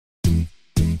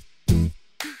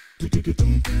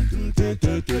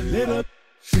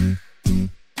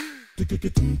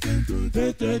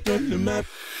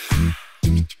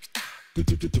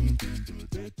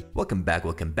Welcome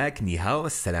back, ni hao,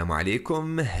 assalamu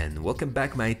alaikum, and welcome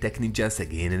back my tech ninjas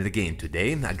again and again.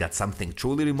 Today I got something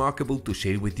truly remarkable to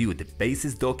share with you, the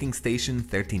Baseus docking station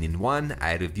 13-in-1.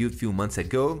 I reviewed a few months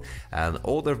ago an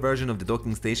older version of the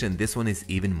docking station. This one is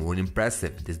even more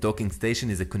impressive. This docking station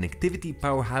is a connectivity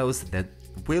powerhouse that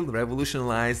will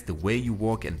revolutionize the way you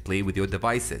work and play with your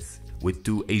devices. With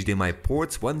 2 HDMI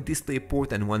ports, 1 display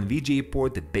port and 1 VGA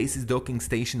port, the Baseus docking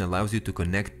station allows you to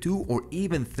connect 2 or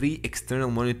even 3 external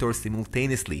monitors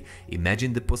simultaneously.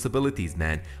 Imagine the possibilities,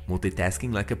 man.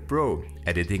 Multitasking like a pro,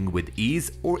 editing with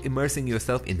ease, or immersing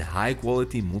yourself in high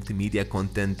quality multimedia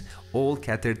content, all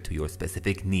catered to your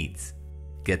specific needs.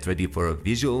 Get ready for a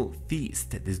visual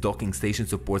feast. This docking station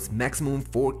supports maximum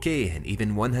 4K and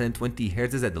even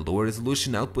 120Hz at the lower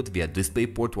resolution output via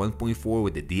DisplayPort 1.4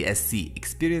 with the DSC.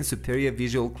 Experience superior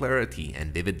visual clarity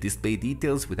and vivid display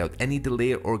details without any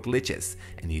delay or glitches.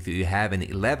 And if you have an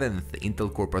 11th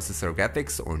Intel Core processor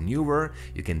graphics or newer,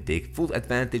 you can take full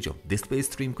advantage of display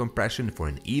stream compression for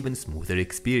an even smoother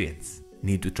experience.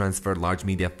 Need to transfer large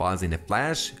media files in a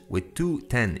flash? With 2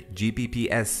 10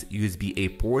 Gbps USB-A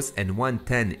ports and 1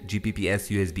 10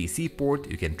 Gbps USB-C port,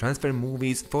 you can transfer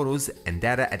movies, photos, and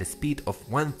data at a speed of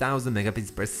 1000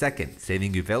 megabits per second,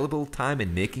 saving you valuable time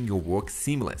and making your work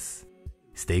seamless.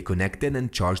 Stay connected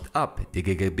and charged up. The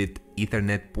Gigabit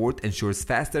Ethernet port ensures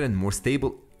faster and more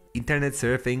stable internet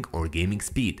surfing or gaming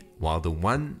speed, while the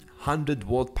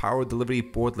 100-volt power delivery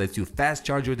port lets you fast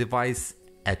charge your device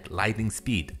at lightning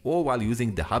speed, all while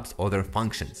using the hub's other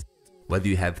functions. Whether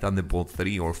you have Thunderbolt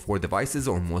 3 or 4 devices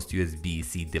or most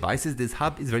USB-C devices, this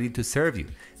hub is ready to serve you.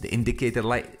 The indicator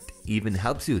light even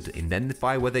helps you to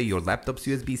identify whether your laptop's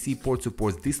USB-C port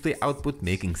supports display output,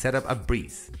 making setup a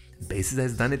breeze. Baseus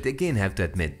has done it again, have to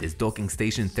admit. This docking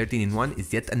station 13-in-1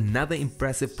 is yet another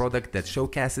impressive product that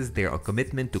showcases their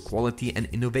commitment to quality and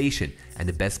innovation. And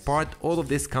the best part, all of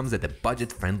this comes at a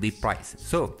budget-friendly price.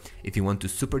 So, if you want to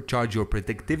supercharge your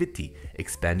productivity,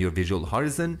 expand your visual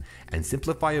horizon, and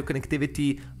simplify your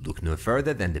connectivity, look no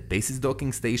further than the Baseus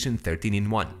docking station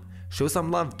 13-in-1. Show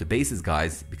some love to Baseus,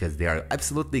 guys, because they are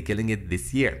absolutely killing it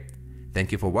this year.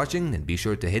 Thank you for watching, and be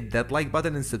sure to hit that like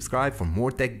button and subscribe for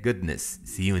more tech goodness.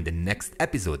 See you in the next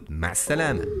episode. Ma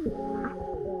salama.